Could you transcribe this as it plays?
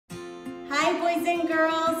Hi boys and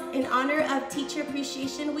girls, in honor of Teacher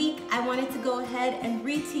Appreciation Week, I wanted to go ahead and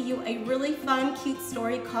read to you a really fun, cute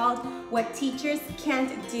story called What Teachers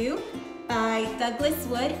Can't Do by Douglas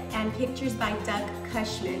Wood and pictures by Doug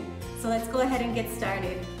Cushman. So let's go ahead and get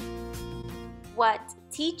started. What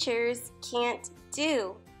Teachers Can't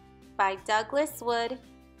Do by Douglas Wood,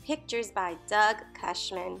 pictures by Doug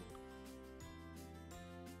Cushman.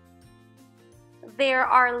 There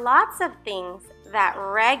are lots of things that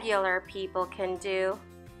regular people can do,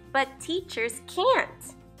 but teachers can't.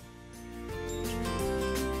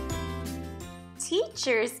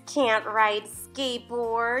 Teachers can't ride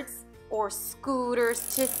skateboards or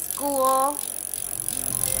scooters to school.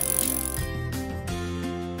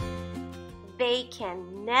 They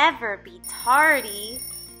can never be tardy.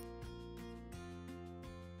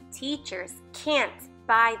 Teachers can't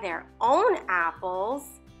buy their own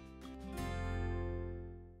apples.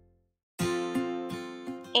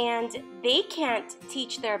 And they can't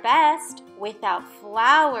teach their best without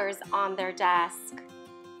flowers on their desk.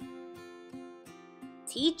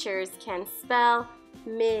 Teachers can spell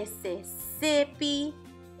Mississippi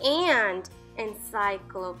and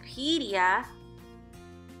encyclopedia,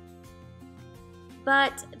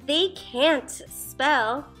 but they can't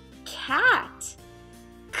spell cat.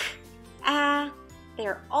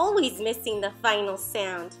 They're always missing the final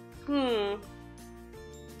sound.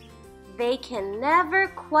 They can never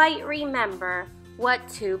quite remember what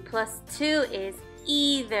 2 plus 2 is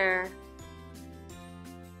either.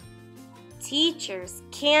 Teachers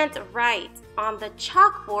can't write on the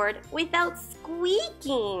chalkboard without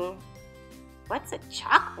squeaking. What's a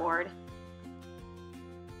chalkboard?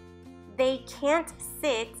 They can't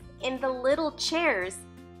sit in the little chairs,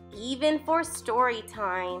 even for story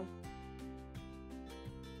time.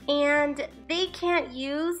 And they can't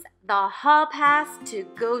use the hall pass to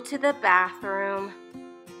go to the bathroom.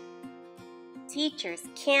 Teachers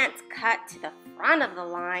can't cut to the front of the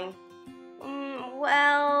line.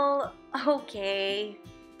 Well, okay.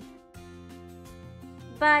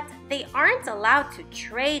 But they aren't allowed to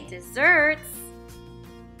trade desserts.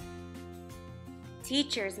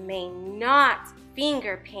 Teachers may not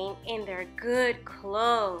finger paint in their good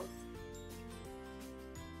clothes.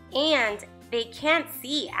 And they can't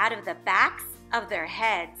see out of the backs of their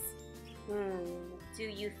heads. Do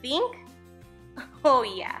you think? Oh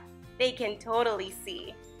yeah, they can totally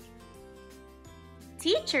see.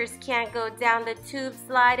 Teachers can't go down the tube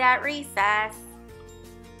slide at recess.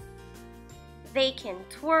 They can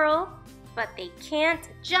twirl, but they can't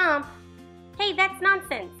jump. Hey, that's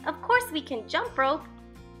nonsense. Of course we can jump rope.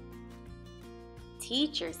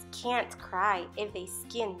 Teachers can't cry if they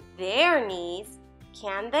skin their knees,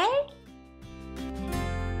 can they?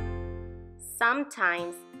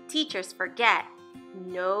 Sometimes teachers forget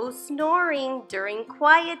no snoring during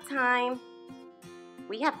quiet time.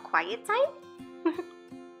 We have quiet time?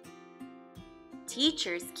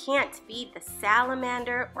 Teachers can't feed the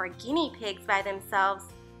salamander or guinea pigs by themselves.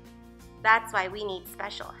 That's why we need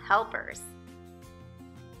special helpers.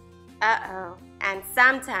 And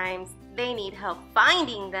sometimes they need help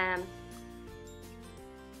finding them.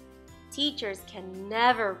 Teachers can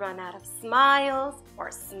never run out of smiles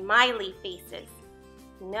or smiley faces.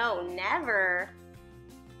 No, never.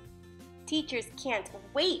 Teachers can't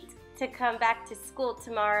wait to come back to school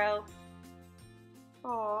tomorrow.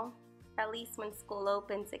 Aw, at least when school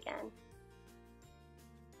opens again.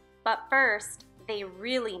 But first, they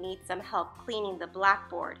really need some help cleaning the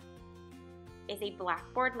blackboard. Is a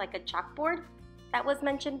blackboard like a chalkboard that was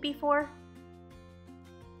mentioned before?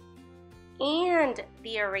 And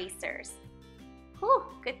the erasers.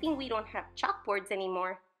 Good thing we don't have chalkboards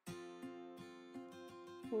anymore.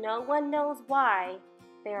 No one knows why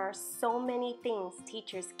there are so many things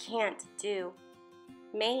teachers can't do.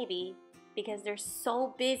 Maybe because they're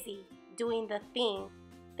so busy doing the thing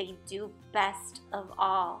they do best of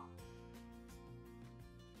all.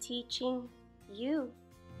 Teaching you.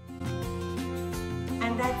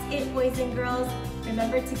 And that's it, boys and girls.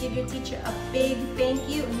 Remember to give your teacher a big thank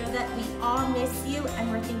you and know that we all miss you and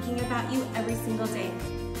we're thinking about you every single day.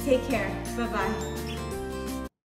 Take care. Bye-bye.